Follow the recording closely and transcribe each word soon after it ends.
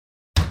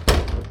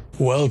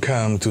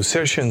Welcome to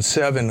session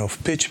 7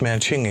 of pitch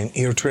matching and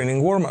ear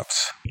training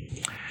warm-ups.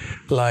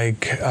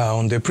 Like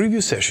on the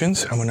previous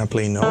sessions, I'm going to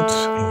play notes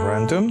in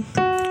random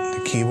on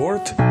the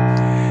keyboard.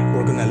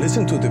 We're going to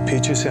listen to the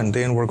pitches and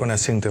then we're going to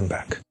sing them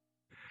back.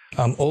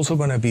 I'm also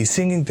going to be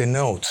singing the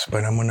notes,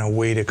 but I'm going to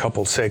wait a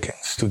couple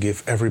seconds to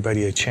give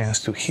everybody a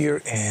chance to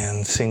hear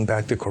and sing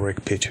back the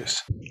correct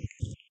pitches.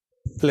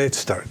 Let's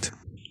start.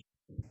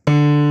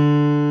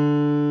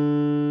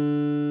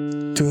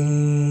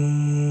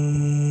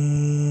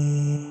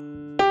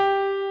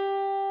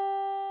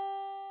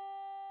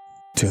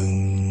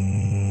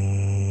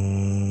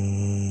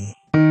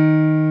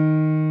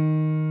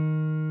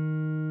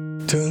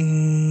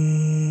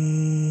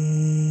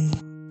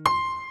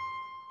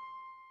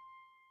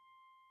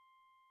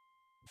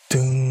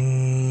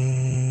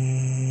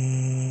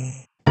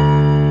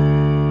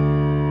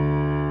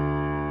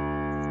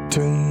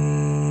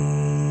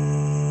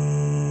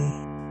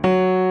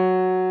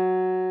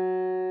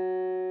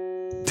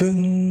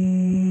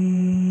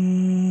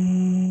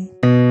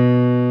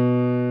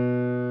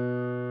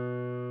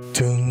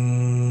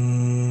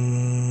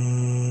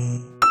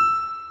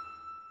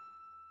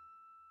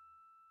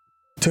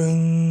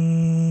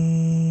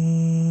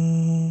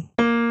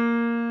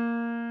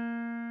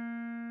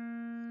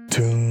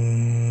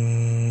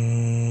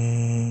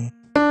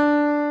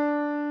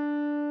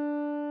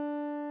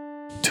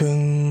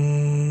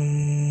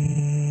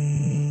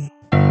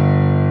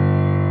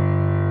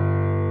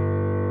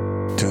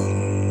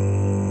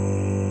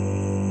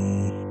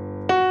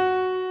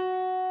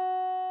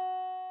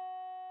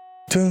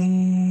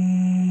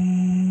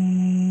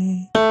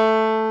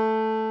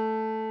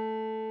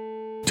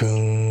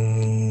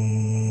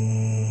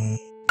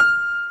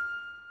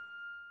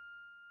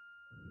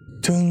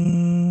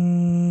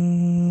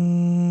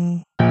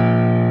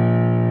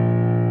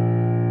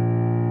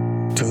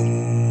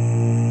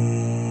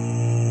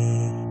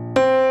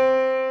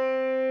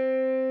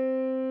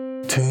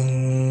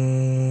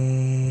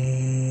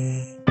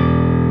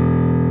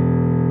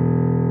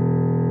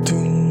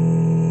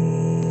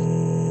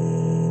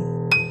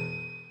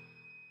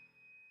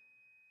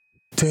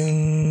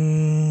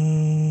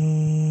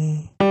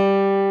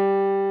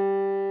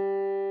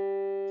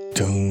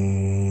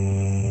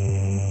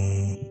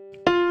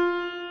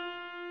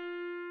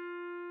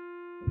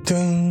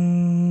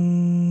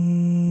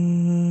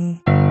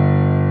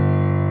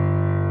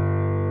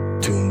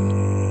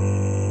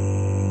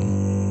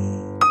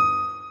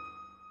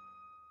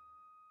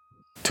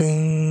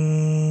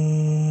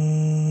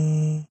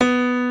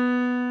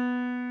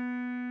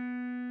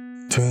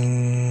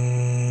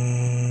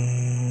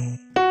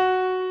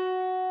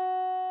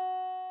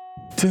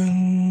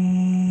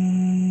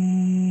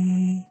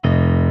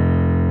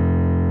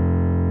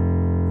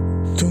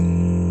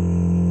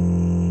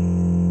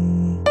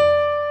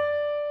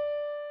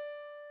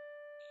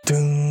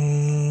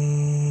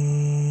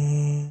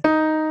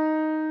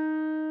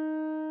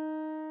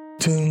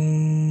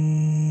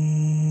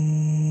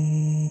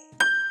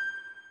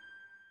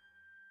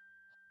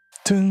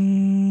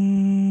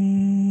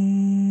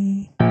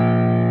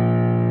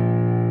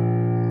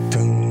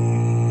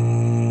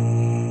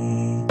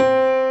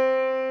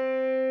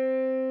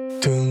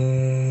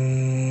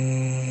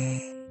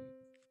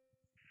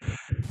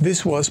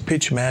 This was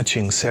pitch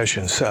matching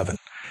session 7.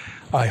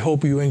 I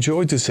hope you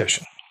enjoyed the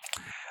session.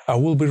 I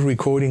will be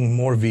recording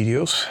more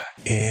videos,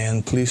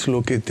 and please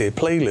look at the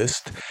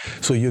playlist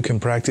so you can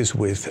practice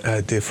with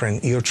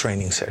different ear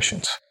training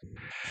sessions.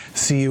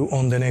 See you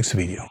on the next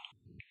video.